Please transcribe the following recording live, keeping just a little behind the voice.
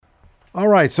All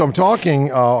right, so I'm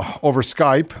talking over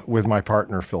Skype with my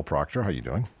partner, Phil Proctor. How you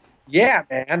doing? Yeah,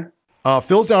 man.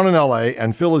 Phil's down in L.A.,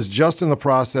 and Phil is just in the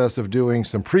process of doing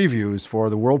some previews for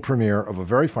the world premiere of a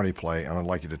very funny play, and I'd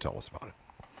like you to tell us about it.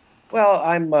 Well,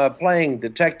 I'm playing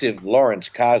Detective Lawrence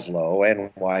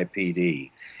Coslow,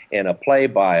 NYPD, in a play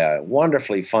by a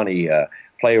wonderfully funny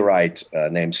playwright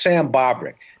named Sam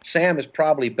Bobrick. Sam is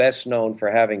probably best known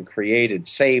for having created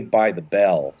Saved by the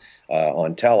Bell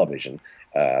on television,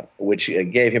 which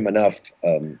gave him enough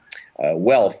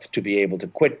wealth to be able to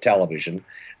quit television,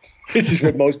 which is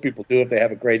what most people do if they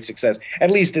have a great success.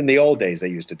 At least in the old days, they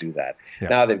used to do that. Yeah.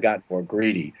 Now they've gotten more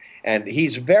greedy. And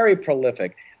he's very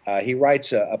prolific. He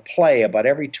writes a play about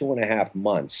every 2.5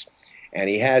 months. And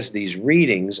he has these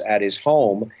readings at his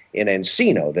home in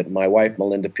Encino that my wife,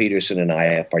 Melinda Peterson, and I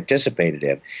have participated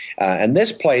in. And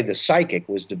this play, The Psychic,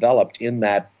 was developed in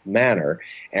that manner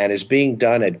and is being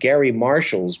done at Gary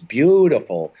Marshall's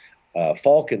beautiful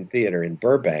Falcon Theater in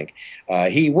Burbank.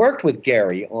 He worked with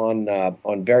Gary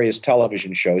on various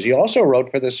television shows. He also wrote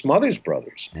for the Smothers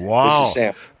Brothers. Wow. This is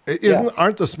Sam.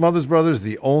 Aren't the Smothers Brothers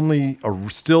the only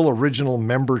still original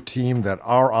member team that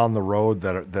are on the road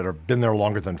that have been there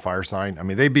longer than Firesign? I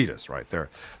mean, they beat us, right? They're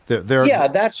Yeah,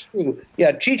 that's true.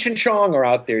 Yeah, Cheech and Chong are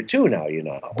out there too now, you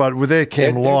know. But they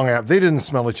came long after. They didn't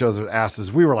smell each other's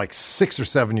asses. We were like 6 or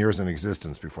 7 years in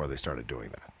existence before they started doing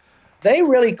that. They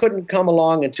really couldn't come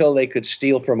along until they could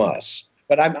steal from us.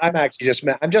 But I'm actually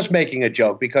just making a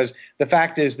joke, because the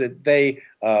fact is that they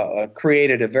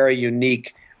created a very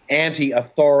unique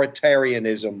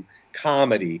anti-authoritarianism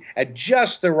comedy at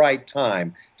just the right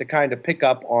time to kind of pick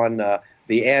up on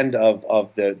the end of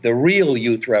the real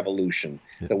youth revolution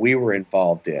that we were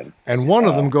involved in. And one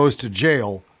of them goes to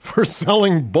jail for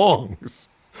selling bongs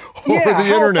over the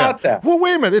how internet. about that? Well,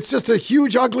 wait a minute. It's just a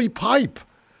huge, ugly pipe.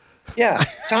 Yeah,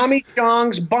 Tommy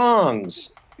Chong's bongs,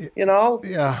 you know?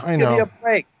 Yeah, I Give know. me a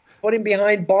break. Put him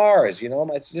behind bars, you know?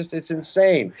 It's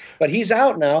insane. But he's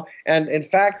out now, and in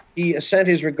fact, he sent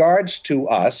his regards to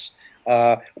us.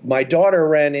 My daughter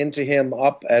ran into him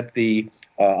up at the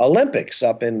Olympics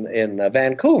up in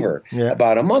Vancouver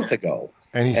about a month ago.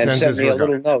 And he sent his me regards. a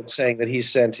little note saying that he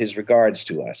sent his regards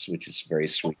to us, which is very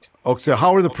sweet. Okay, so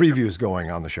how are the previews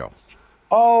going on the show?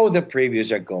 Oh, the previews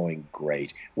are going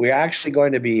great. We're actually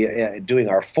going to be doing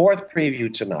our 4th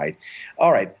preview tonight.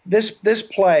 All right, this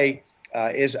play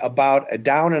is about a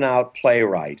down-and-out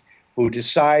playwright who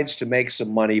decides to make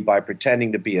some money by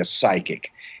pretending to be a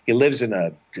psychic. He lives in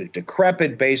a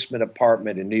decrepit basement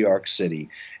apartment in New York City,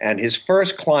 and his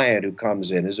first client who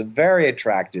comes in is a very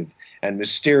attractive and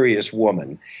mysterious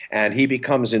woman, and he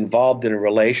becomes involved in a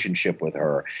relationship with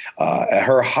her.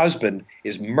 Her husband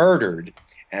is murdered,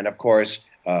 and of course,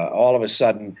 all of a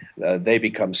sudden, they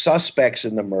become suspects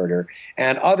in the murder,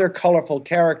 and other colorful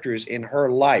characters in her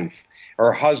life,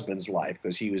 her husband's life,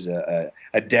 because he was a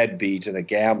deadbeat and a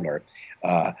gambler.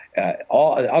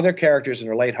 All other characters in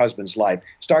her late husband's life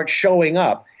start showing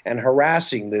up and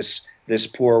harassing this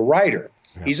poor writer.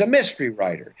 Yeah. He's a mystery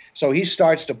writer, so he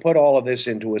starts to put all of this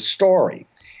into a story.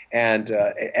 And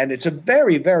it's a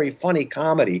very, very funny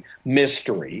comedy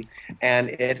mystery,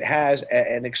 and it has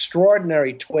an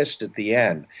extraordinary twist at the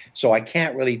end. So I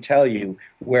can't really tell you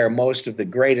where most of the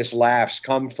greatest laughs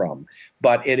come from,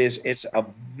 but it's a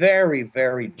very,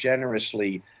 very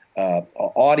generously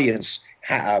audience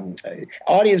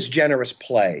generous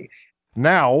play.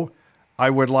 Now, I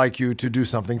would like you to do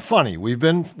something funny. We've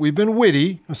been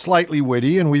witty, slightly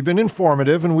witty, and we've been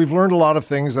informative, and we've learned a lot of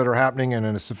things that are happening in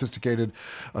a sophisticated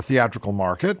theatrical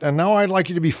market. And now I'd like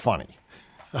you to be funny.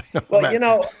 Well, you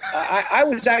know, I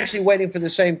was actually waiting for the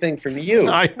same thing from you.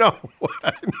 I know.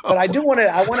 But I want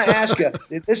to ask you,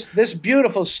 this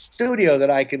beautiful studio that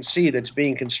I can see that's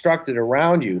being constructed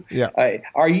around you. Yeah.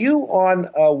 Are you on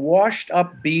a washed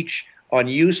up beach on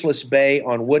Useless Bay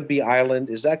on Woodby Island?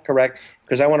 Is that correct?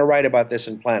 Because I want to write about this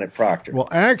in Planet Proctor. Well,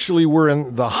 actually, we're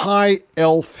in the High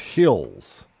Elf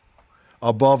Hills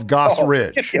above Goss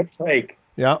Ridge. Give me a break.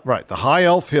 Yeah, right. The High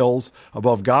Elf Hills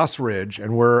above Goss Ridge.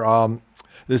 And we're,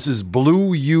 this is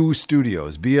Blue U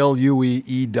Studios,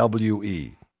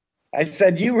 BLUEEWE. I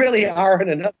said, you really are in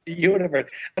another universe,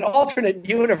 an alternate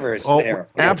universe there.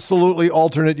 Absolutely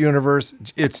alternate universe.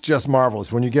 It's just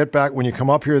marvelous. When you get back, when you come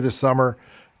up here this summer,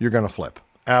 you're going to flip.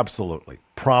 Absolutely.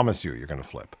 Promise you're going to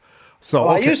flip. So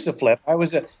I used to flip. I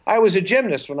was a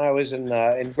gymnast when I was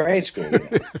in grade school. You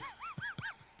know?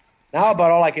 Now about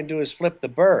all I can do is flip the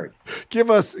bird. Give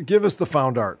us the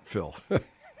found art, Phil.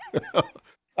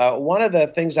 One of the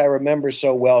things I remember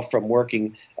so well from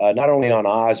working not only on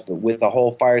Oz but with the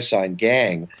whole Firesign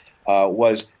gang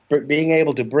was being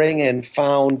able to bring in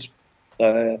found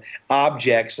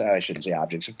objects, I shouldn't say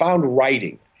objects, found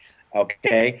writing,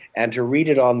 okay, and to read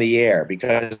it on the air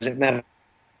because it meant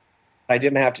I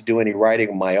didn't have to do any writing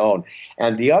of my own.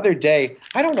 And the other day,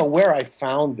 I don't know where I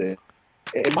found this.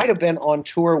 It might have been on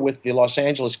tour with the Los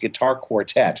Angeles Guitar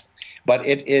Quartet, but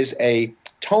it is a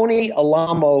Tony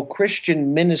Alamo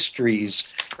Christian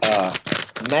Ministries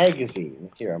magazine.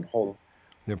 Here, I'm holding.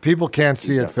 Yeah, people can't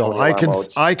see it, Phil. I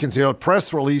can see it.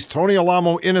 Press release: Tony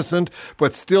Alamo innocent,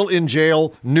 but still in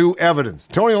jail. New evidence.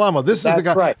 Tony Alamo. This is the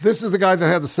guy. Right. This is the guy that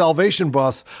had the Salvation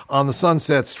Bus on the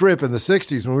Sunset Strip in the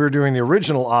 '60s when we were doing the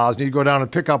original Oz. And he'd go down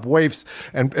and pick up waifs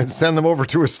and send them over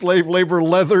to a slave labor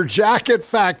leather jacket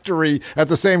factory at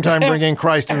the same time bringing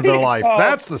Christ into their life.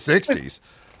 That's the '60s.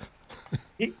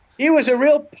 He was a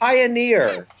real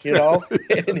pioneer,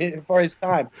 for his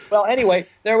time. Well, anyway,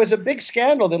 there was a big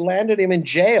scandal that landed him in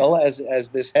jail, as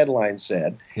this headline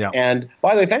said. Yeah. And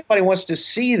by the way, if anybody wants to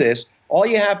see this, all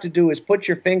you have to do is put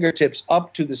your fingertips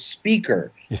up to the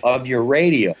speaker of your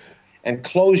radio and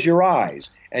close your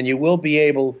eyes, and you will be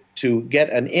able to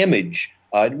get an image.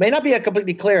 It may not be a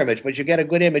completely clear image, but you get a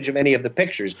good image of any of the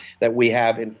pictures that we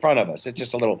have in front of us. It's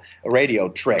just a little radio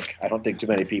trick. I don't think too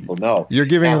many people know. You're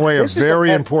giving away a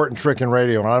very important trick in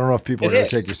radio, and I don't know if people are going to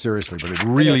take you seriously, but it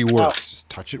really works. Just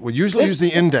touch it. We usually use the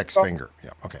index finger.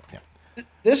 Yeah. Okay. Yeah.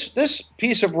 This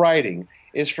piece of writing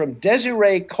is from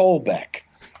Desiree Colbeck,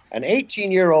 an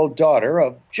 18-year-old daughter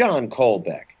of John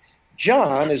Colbeck.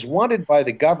 John is wanted by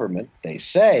the government, they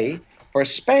say, for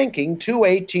spanking two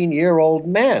 18-year-old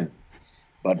men.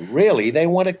 But really, they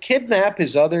want to kidnap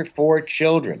his other 4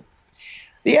 children.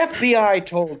 The FBI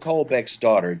told Colbeck's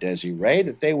daughter, Desiree,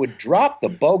 that they would drop the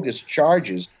bogus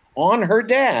charges on her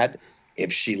dad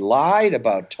if she lied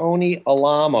about Tony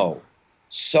Alamo.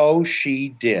 So she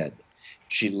did.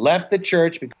 She left the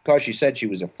church because she said she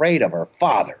was afraid of her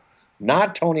father,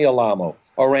 not Tony Alamo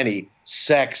or any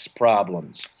sex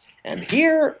problems. And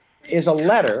here is a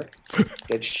letter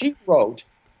that she wrote.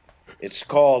 It's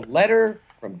called Letter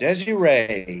from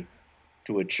Desiree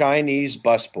to a Chinese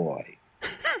busboy,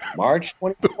 March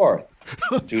 24th,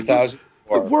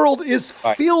 2004. The world is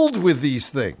filled with these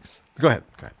things. Go ahead.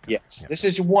 Yes, yeah. This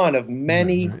is one of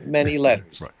many, many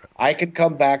letters. Right. I could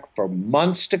come back for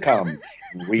months to come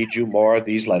and read you more of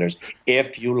these letters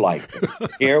if you like them.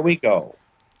 Here we go.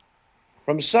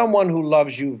 From someone who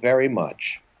loves you very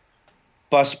much.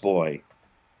 Busboy,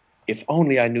 if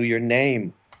only I knew your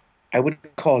name, I would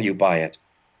call you by it.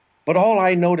 But all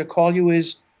I know to call you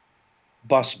is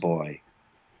busboy.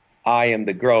 I am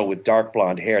the girl with dark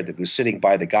blonde hair that was sitting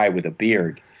by the guy with a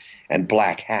beard and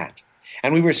black hat.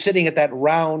 And we were sitting at that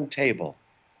round table.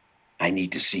 I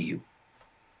need to see you.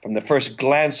 From the first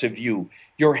glance of you,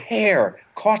 your hair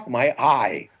caught my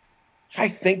eye. I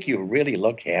think you really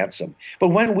look handsome. But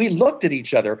when we looked at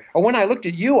each other, or when I looked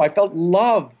at you, I felt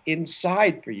love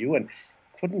inside for you and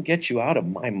couldn't get you out of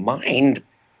my mind.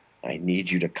 I need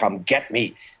you to come get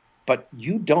me. But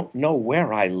you don't know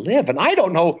where I live, and I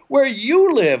don't know where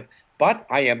you live. But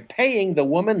I am paying the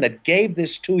woman that gave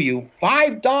this to you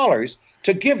 $5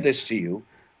 to give this to you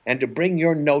and to bring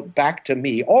your note back to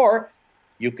me. Or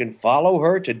you can follow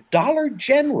her to Dollar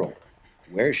General,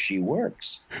 where she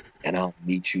works, and I'll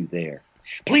meet you there.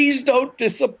 Please don't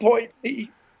disappoint me.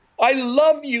 I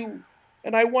love you,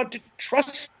 and I want to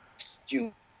trust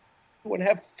you and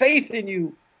have faith in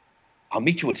you. I'll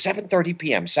meet you at 7:30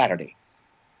 p.m. Saturday.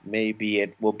 Maybe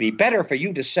it will be better for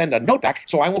you to send a note back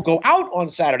so I will go out on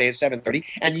Saturday at 7:30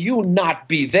 and you not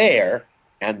be there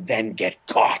and then get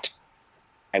caught.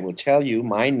 I will tell you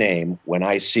my name when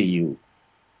I see you.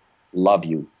 Love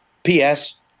you.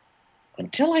 P.S.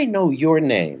 Until I know your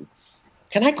name,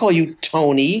 can I call you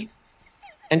Tony?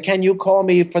 And can you call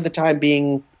me for the time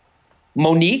being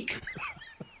Monique?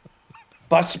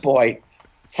 Busboy,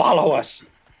 follow us.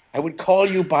 I would call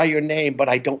you by your name, but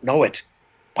I don't know it.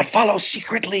 But follow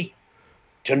secretly.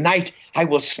 Tonight, I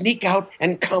will sneak out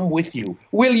and come with you.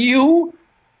 Will you?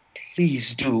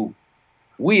 Please do.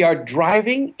 We are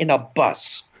driving in a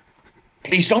bus.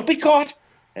 Please don't be caught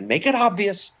and make it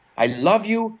obvious. I love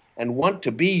you and want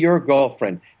to be your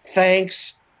girlfriend.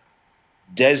 Thanks,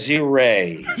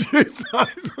 Desiree. She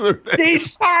signs with her name. She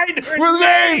signed her with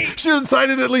name. She didn't sign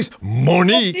it at least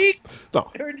Monique. No.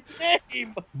 Her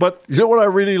name. But you know what I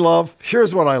really love?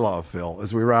 Here's what I love, Phil,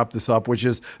 as we wrap this up, which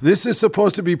is this is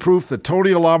supposed to be proof that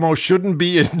Tony Alamo shouldn't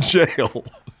be in jail.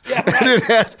 Yeah, right. And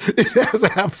it has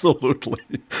absolutely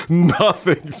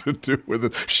nothing to do with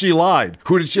it. She lied.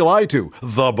 Who did she lie to?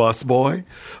 The busboy?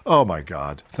 Oh, my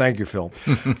God. Thank you, Phil.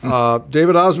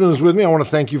 David Osmond is with me. I want to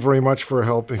thank you very much for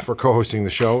co-hosting the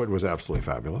show. It was absolutely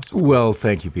fabulous. Well,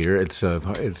 thank you, Peter. It's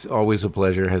always a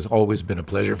pleasure. Has always been a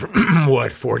pleasure for,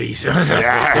 40 some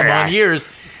odd years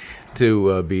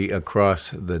to be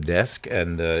across the desk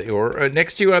and or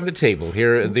next to you on the table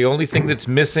here. The only thing that's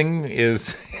missing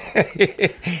is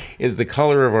is the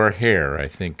color of our hair. I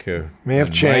think may have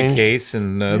in changed. My case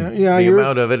and the yours,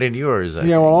 amount of it in yours. I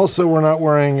think. Well, also we're not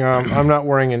wearing. I'm not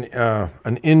wearing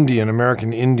an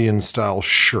American Indian style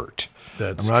shirt.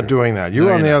 That's I'm not true. doing that.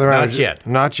 You're on the other end.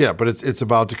 Not yet, but it's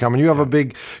about to come. And you have a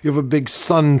big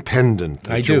sun pendant.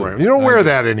 That I you're do. wearing. You don't wear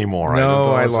that anymore.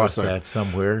 No, right? I lost that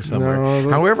somewhere. No,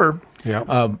 However.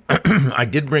 Yeah. I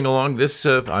did bring along this.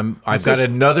 I've got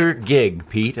another gig,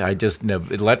 Pete. I just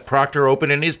let Proctor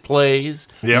open in his plays.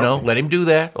 Yep. Let him do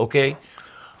that. Okay.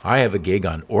 I have a gig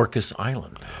on Orcas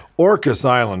Island. Orcas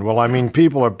Island. Well, I mean,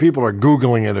 people are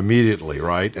Googling it immediately,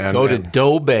 right? And go to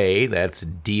Doe Bay. That's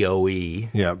DOE.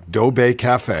 Yeah, Doe Bay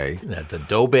Cafe. At the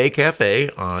Doe Bay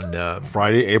Cafe on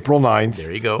Friday, April 9th.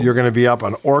 There you go. You're going to be up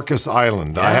on Orcas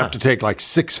Island. Yeah. I have to take like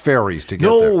 6 ferries to get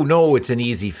there. No, it's an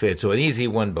easy fit. So an easy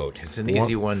one boat. It's an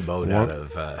easy one boat out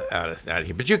of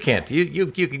here. But you can't. You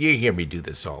hear me do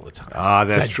this all the time. Ah,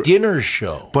 that's it's a true. dinner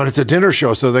show. But it's a dinner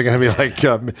show, so they're going to be like.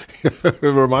 It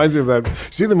reminds me of that.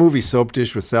 See the movie Soap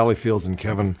Dish with Sally Fields and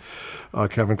Kevin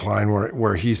Kline,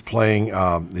 where he's playing,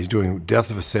 he's doing Death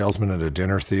of a Salesman at a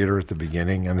dinner theater at the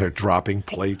beginning, and they're dropping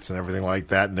plates and everything like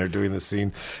that, and they're doing the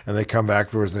scene, and they come back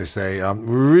afterwards, they say,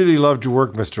 "We really loved your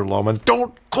work, Mr. Lohman.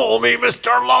 Don't call me Mr.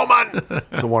 Lohman."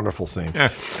 It's a wonderful scene. All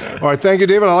right, thank you,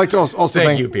 David. I'd like to also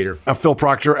thank you, Peter. Phil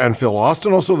Proctor and Phil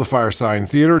Austin, also the Firesign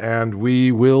Theater, and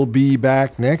we will be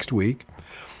back next week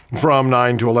from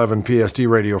 9 to 11 PST,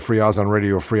 Radio Free Oz on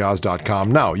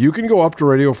RadioFreeOz.com. Now, you can go up to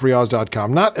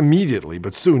RadioFreeOz.com, not immediately,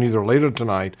 but soon, either later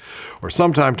tonight or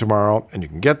sometime tomorrow, and you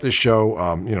can get this show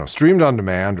streamed on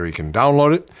demand, or you can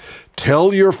download it.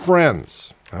 Tell your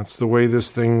friends. That's the way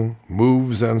this thing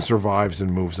moves and survives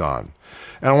and moves on.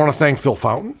 And I want to thank Phil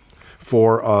Fountain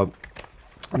for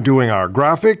doing our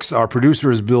graphics. Our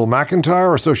producer is Bill McIntyre.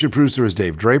 Our associate producer is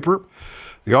Dave Draper.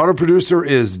 The auto producer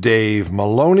is Dave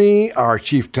Maloney. Our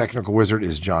chief technical wizard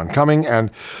is John Cumming. And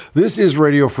this is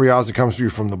Radio Free Oz. It comes to you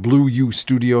from the Blue U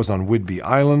Studios on Whidbey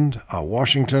Island,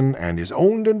 Washington, and is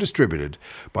owned and distributed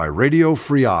by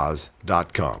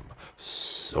RadioFreeOz.com.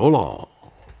 So long.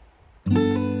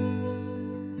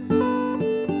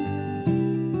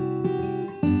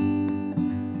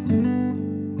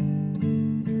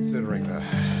 Considering that I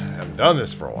haven't done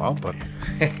this for a while, but...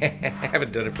 I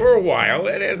haven't done it for a while.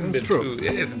 It hasn't That's been true.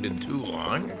 It hasn't been too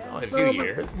long. Only a few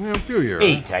years. Yeah, a few years.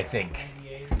 8, I think,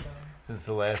 since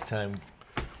the last time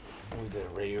we did a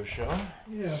radio show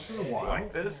Yeah, it's been a while.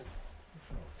 like this.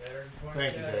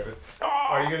 Thank you, David.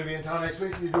 Are you going to be in town next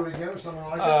week? Can you do it again or something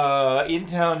like that? In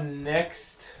town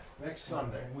next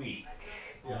Sunday. week.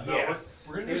 Yeah, Yes.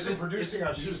 we're going to do some producing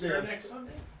on Tuesday. Next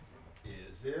Sunday.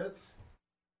 Is it?